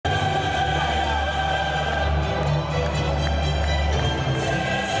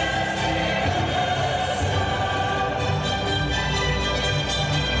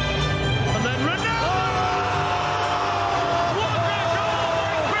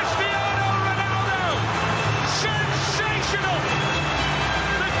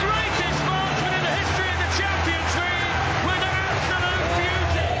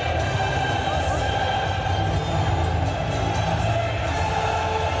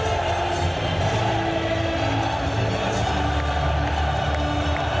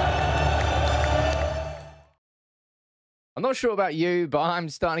I'm not sure about you, but I'm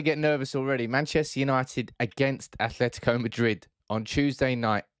starting to get nervous already. Manchester United against Atletico Madrid on Tuesday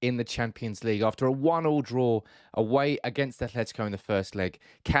night in the Champions League after a 1-1 draw away against Atletico in the first leg.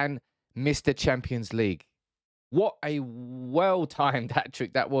 Can Mr. Champions League? What a well-timed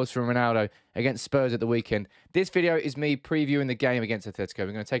hat-trick that was from Ronaldo against Spurs at the weekend. This video is me previewing the game against Atletico.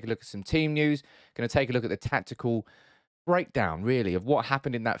 We're going to take a look at some team news, going to take a look at the tactical breakdown, really, of what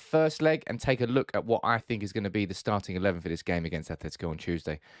happened in that first leg and take a look at what I think is going to be the starting 11 for this game against Atletico on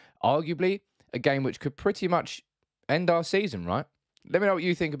Tuesday. Arguably, a game which could pretty much end our season, right? Let me know what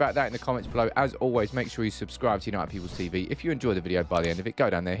you think about that in the comments below. As always, make sure you subscribe to United People's TV. If you enjoy the video by the end of it, go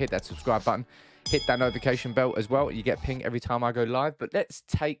down there, hit that subscribe button, hit that notification bell as well. You get pinged every time I go live. But let's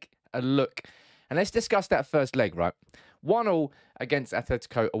take a look and let's discuss that first leg, right? 1-1 against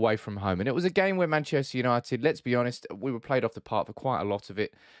Atletico away from home. And it was a game where Manchester United, let's be honest, we were played off the park for quite a lot of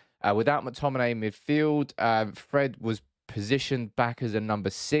it. Without McTominay in midfield, Fred was positioned back as a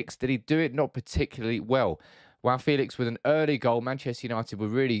number 6. Did he do it? Not particularly well. While Felix with an early goal, Manchester United were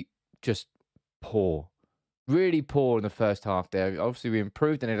really just poor. Really poor in the first half there. Obviously, we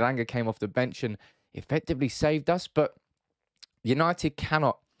improved and Elanga came off the bench and effectively saved us. But United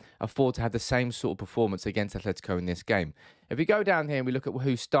cannot afford to have the same sort of performance against Atletico in this game. If we go down here and we look at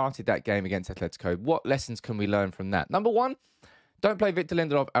who started that game against Atletico, what lessons can we learn from that? Number one, don't play Victor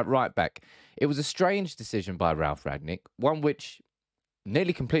Lindelof at right back. It was a strange decision by Ralf Rangnick, one which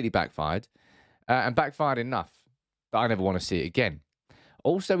nearly completely backfired, and backfired enough that I never want to see it again.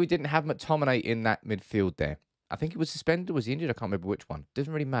 Also, we didn't have McTominay in that midfield there. I think he was suspended or was he injured? I can't remember which one.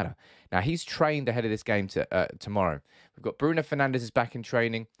 Doesn't really matter. Now, he's trained ahead of this game tomorrow. We've got Bruno Fernandes is back in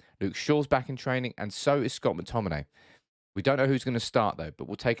training. Luke Shaw's back in training. And so is Scott McTominay. We don't know who's going to start, though. But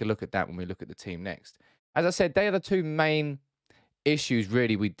we'll take a look at that when we look at the team next. As I said, they are the two main issues,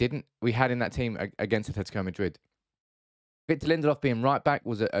 really, we had in that team against Atletico Madrid. Victor Lindelof being right back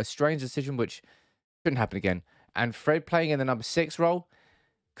was a strange decision, which shouldn't happen again. And Fred playing in the number 6 role,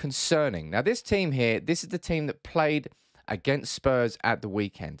 concerning. Now, this team here, this is the team that played against Spurs at the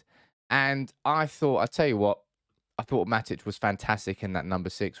weekend. And I tell you what, I thought Matic was fantastic in that number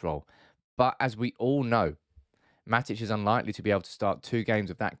 6 role. But as we all know, Matic is unlikely to be able to start 2 games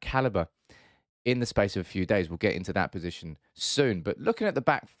of that caliber in the space of a few days. We'll get into that position soon. But looking at the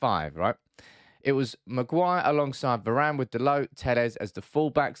back 5, right? It was Maguire alongside Varane with Dalot, Tellez as the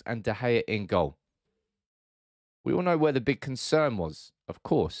fullbacks and De Gea in goal. We all know where the big concern was, of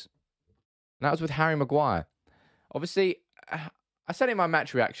course. And that was with Harry Maguire. Obviously, I said in my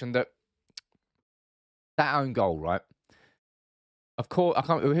match reaction that own goal, right? Of course, I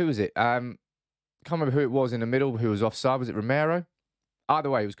can't remember who was it. Can't remember who it was in the middle who was offside. Was it Romero?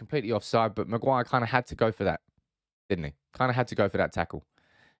 Either way, he was completely offside, but Maguire kind of had to go for that, didn't he? Kind of had to go for that tackle.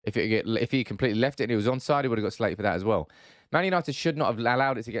 If he completely left it and he was onside, he would have got slated for that as well. Man United should not have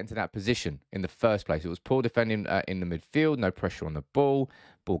allowed it to get into that position in the first place. It was poor defending in the midfield, no pressure on the ball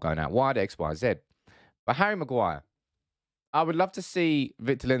going out wide, X, Y, Z. But Harry Maguire, I would love to see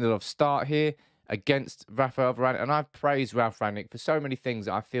Victor Lindelof start here against Rafael Varane. And I've praised Ralf Rangnick for so many things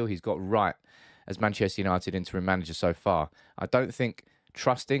that I feel he's got right as Manchester United interim manager so far. I don't think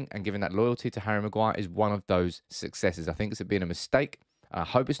trusting and giving that loyalty to Harry Maguire is one of those successes. I think it's been a mistake. I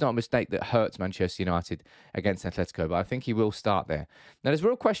hope it's not a mistake that hurts Manchester United against Atletico, but I think he will start there. Now, there's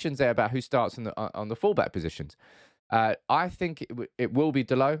real questions there about who starts on the fullback positions. I think it will be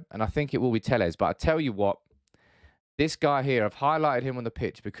Dalot, and I think it will be Tellez. But I tell you what, this guy here, I've highlighted him on the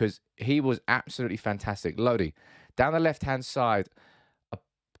pitch because he was absolutely fantastic. Lodi, down the left-hand side, a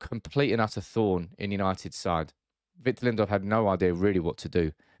complete and utter thorn in United's side. Victor Lindelof had no idea really what to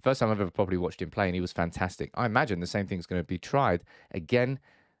do. First time I've ever probably watched him play, and he was fantastic. I imagine the same thing's going to be tried again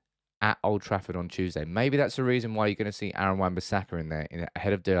at Old Trafford on Tuesday. Maybe that's the reason why you're going to see Aaron Wan-Bissaka in there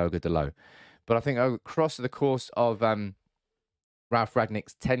ahead of Diogo Dalot. But I think across the course of Ralf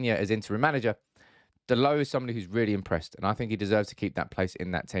Rangnick's tenure as interim manager, Dalot is somebody who's really impressed, and I think he deserves to keep that place in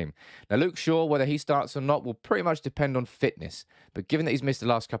that team. Now, Luke Shaw, whether he starts or not, will pretty much depend on fitness. But given that he's missed the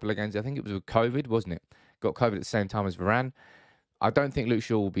last couple of games, I think it was with COVID, wasn't it? Got COVID at the same time as Varane. I don't think Luke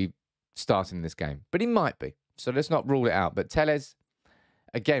Shaw will be starting this game, but he might be. So let's not rule it out. But Tellez,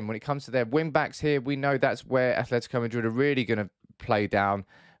 again, when it comes to their wing-backs here, we know that's where Atletico Madrid are really going to play down.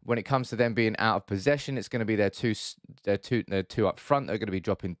 When it comes to them being out of possession, it's going to be their two up front. They're going to be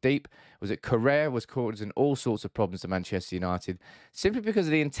dropping deep. Was it Correa was causing all sorts of problems to Manchester United simply because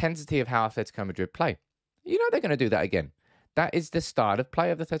of the intensity of how Atletico Madrid play. You know they're going to do that again. That is the style of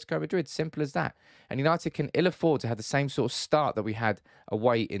play of Atletico Madrid. Simple as that. And United can ill afford to have the same sort of start that we had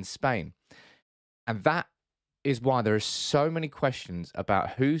away in Spain. And that is why there are so many questions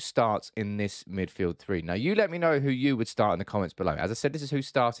about who starts in this midfield three. Now, you let me know who you would start in the comments below. As I said, this is who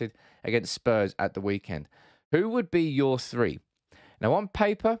started against Spurs at the weekend. Who would be your three? Now, on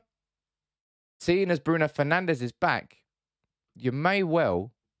paper, seeing as Bruno Fernandes is back, you may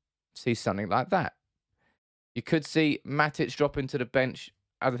well see something like that. You could see Matic drop into the bench.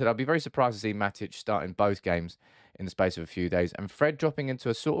 As I said, I'd be very surprised to see Matic starting both games in the space of a few days, and Fred dropping into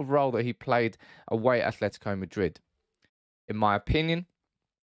a sort of role that he played away at Atletico Madrid. In my opinion,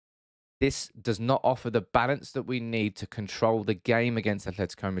 this does not offer the balance that we need to control the game against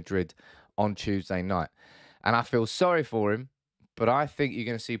Atletico Madrid on Tuesday night. And I feel sorry for him, but I think you're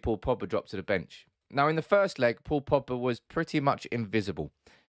going to see Paul Pogba drop to the bench. Now, in the first leg, Paul Pogba was pretty much invisible.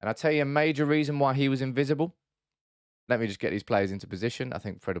 And I'll tell you a major reason why he was invisible. Let me just get these players into position. I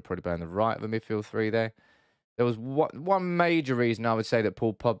think Fred will probably be on the right of the midfield three there. There was one major reason I would say that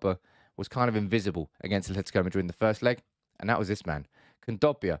Paul Pogba was kind of invisible against Atletico Madrid in the first leg, and that was this man,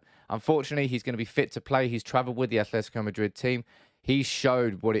 Kondogbia. Unfortunately, he's going to be fit to play. He's travelled with the Atletico Madrid team. He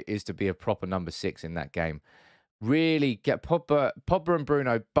showed what it is to be a proper number 6 in that game. Really get Pogba and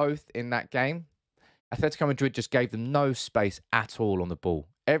Bruno both in that game. Atletico Madrid just gave them no space at all on the ball.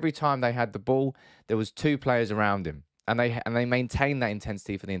 Every time they had the ball, there was 2 players around him. And they maintained that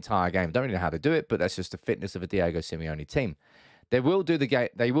intensity for the entire game. Don't really know how they do it, but that's just the fitness of a Diego Simeone team. They will do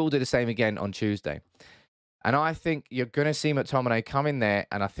the same again on Tuesday. And I think you're going to see McTominay come in there,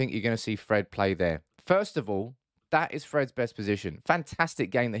 and I think you're going to see Fred play there. First of all, that is Fred's best position.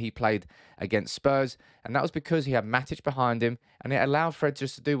 Fantastic game that he played against Spurs, and that was because he had Matic behind him, and it allowed Fred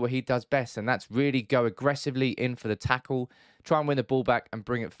just to do what he does best, and that's really go aggressively in for the tackle, try and win the ball back and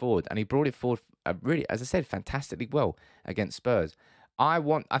bring it forward. And he brought it forward really, as I said, fantastically well against Spurs. I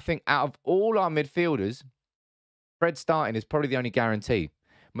think out of all our midfielders, Fred starting is probably the only guarantee.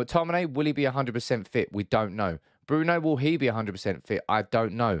 McTominay, will he be 100% fit? We don't know. Bruno, will he be 100% fit? I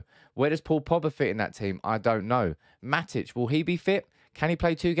don't know. Where does Paul Pogba fit in that team? I don't know. Matic, will he be fit? Can he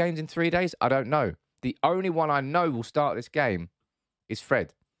play 2 games in 3 days? I don't know. The only one I know will start this game is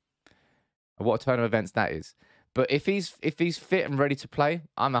Fred. And what a turn of events that is. But if he's fit and ready to play,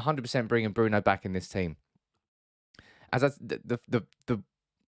 I'm 100% bringing Bruno back in this team. The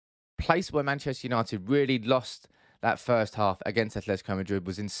place where Manchester United really lost that first half against Atletico Madrid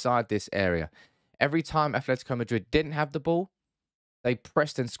was inside this area. Every time Atletico Madrid didn't have the ball, they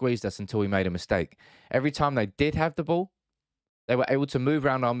pressed and squeezed us until we made a mistake. Every time they did have the ball, they were able to move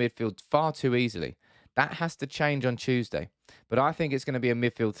around our midfield far too easily. That has to change on Tuesday. But I think it's going to be a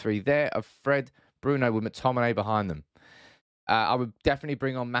midfield 3 there of Fred, Bruno with McTominay behind them. I would definitely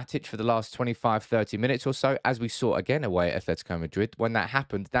bring on Matic for the last 25, 30 minutes or so, as we saw again away at Atletico Madrid. When that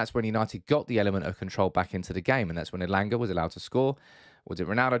happened, that's when United got the element of control back into the game, and that's when Elanga was allowed to score. Was it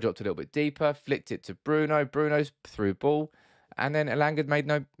Ronaldo dropped a little bit deeper, flicked it to Bruno, Bruno's through ball, and then Elanga made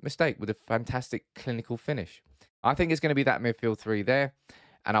no mistake with a fantastic clinical finish. I think it's going to be that midfield 3 there,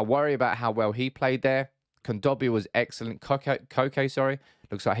 and I worry about how well he played there. Kondogbia was excellent. Koke,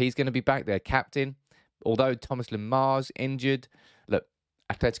 looks like he's going to be back there, captain. Although Thomas Lemar's injured, look,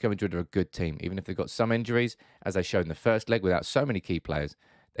 Atletico Madrid are a good team. Even if they've got some injuries, as they showed in the first leg, without so many key players,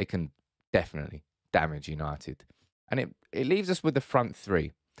 they can definitely damage United. And it leaves us with the front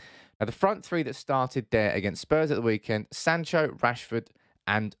 3. Now, the front 3 that started there against Spurs at the weekend, Sancho, Rashford,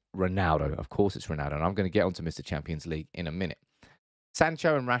 and Ronaldo. Of course, it's Ronaldo, and I'm going to get onto Mr. Champions League in a minute.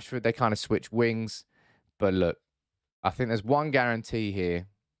 Sancho and Rashford, they kind of switch wings. But look, I think there's one guarantee here,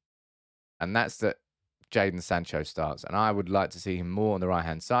 and that's that Jadon Sancho starts, and I would like to see him more on the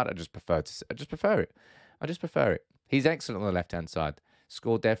right-hand side. I just prefer it. He's excellent on the left-hand side.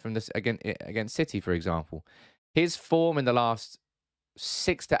 Scored there from this against City, for example. His form in the last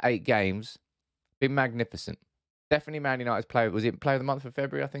 6 to 8 games been magnificent. Definitely Man United's player. Was it player of the month for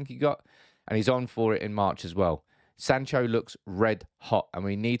February? I think he got, and he's on for it in March as well. Sancho looks red hot, and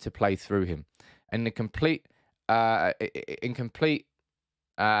we need to play through him. And the complete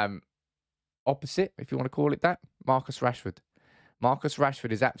opposite, if you want to call it that, Marcus Rashford. Marcus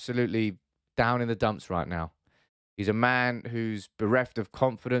Rashford is absolutely down in the dumps right now. He's a man who's bereft of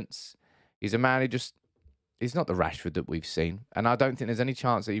confidence. He's a man who he's not the Rashford that we've seen. And I don't think there's any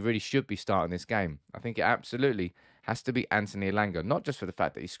chance that he really should be starting this game. I think it absolutely has to be Anthony Elanga, not just for the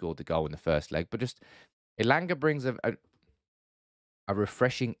fact that he scored the goal in the first leg, but just Elanga brings a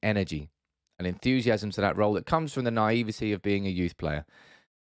refreshing energy and enthusiasm to that role that comes from the naivety of being a youth player.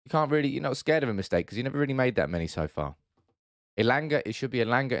 You're not scared of a mistake because you never really made that many so far. Elanga, it should be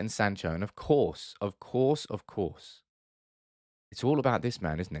Elanga and Sancho. And of course, it's all about this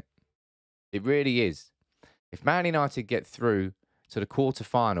man, isn't it? It really is. If Man United get through to the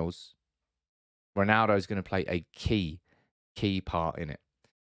quarterfinals, Ronaldo is going to play a key part in it.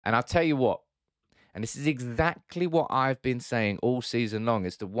 And I'll tell you what, and this is exactly what I've been saying all season long.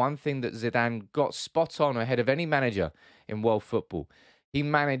 It's the one thing that Zidane got spot on ahead of any manager in world football. He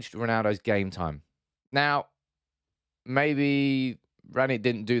managed Ronaldo's game time. Now, maybe Ranić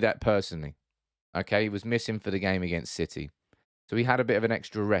didn't do that personally. Okay, he was missing for the game against City. So he had a bit of an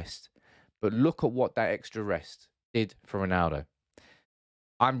extra rest. But look at what that extra rest did for Ronaldo.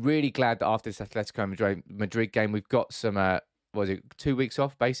 I'm really glad that after this Atletico Madrid game, we've got some, 2 weeks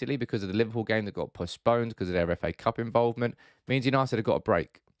off, basically, because of the Liverpool game that got postponed because of their FA Cup involvement. Means United have got a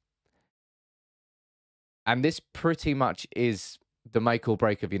break. And this pretty much is the make or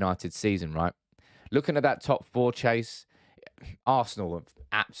break of United's season, right? Looking at that top four chase, Arsenal are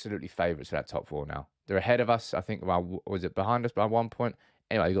absolutely favourites for that top four now. They're ahead of us, I think, was it behind us by 1 point?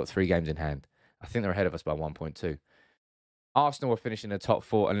 Anyway, you've got 3 games in hand. I think they're ahead of us by 1.2. Arsenal are finishing the top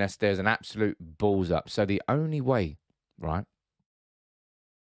four unless there's an absolute balls up. So the only way, right,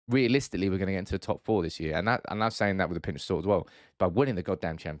 realistically, we're going to get into the top four this year, and I'm saying that with a pinch of salt as well, by winning the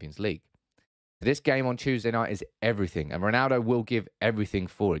goddamn Champions League. This game on Tuesday night is everything, and Ronaldo will give everything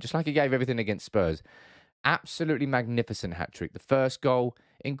for it, just like he gave everything against Spurs. Absolutely magnificent hat-trick. The first goal,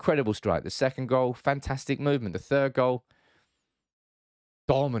 incredible strike. The second goal, fantastic movement. The third goal,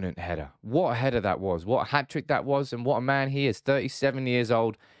 dominant header. What a header that was. What a hat-trick that was, and what a man he is. 37 years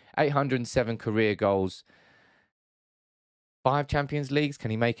old, 807 career goals. 5 Champions Leagues.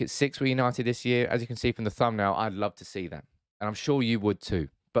 Can he make it 6 with United this year? As you can see from the thumbnail, I'd love to see that. And I'm sure you would too.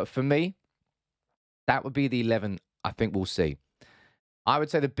 But for me, that would be the 11 I think we'll see. I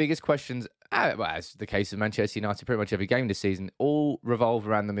would say the biggest questions, as the case of Manchester United, pretty much every game this season, all revolve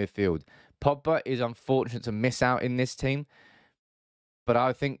around the midfield. Pogba is unfortunate to miss out in this team, but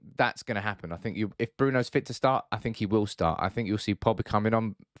I think that's going to happen. I think if Bruno's fit to start, I think he will start. I think you'll see Pogba coming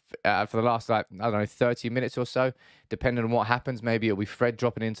on for the last, 30 minutes or so, depending on what happens. Maybe it'll be Fred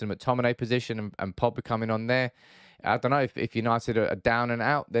dropping into the McTominay position and Pogba coming on there. I don't know, if United are down and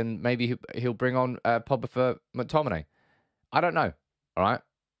out, then maybe he'll bring on Pogba for McTominay. I don't know, all right?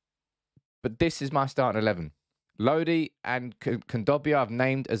 But this is my starting 11. Lodi and Kondogbia I've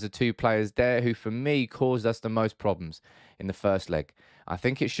named as the 2 players there who, for me, caused us the most problems in the first leg. I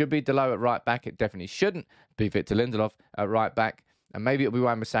think it should be Dalot at right back. It definitely shouldn't be Victor Lindelof at right back. And maybe it'll be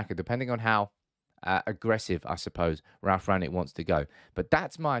Wan-Bissaka, depending on how aggressive, I suppose, Ralph Ranić wants to go. But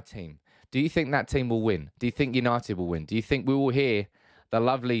that's my team. Do you think that team will win? Do you think United will win? Do you think we will hear the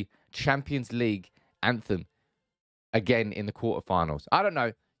lovely Champions League anthem again in the quarterfinals? I don't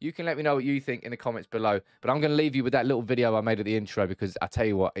know. You can let me know what you think in the comments below. But I'm going to leave you with that little video I made at the intro because I tell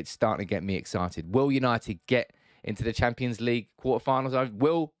you what, it's starting to get me excited. Will United get into the Champions League quarterfinals?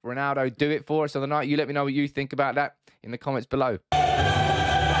 Will Ronaldo do it for us on the night? You let me know what you think about that in the comments below.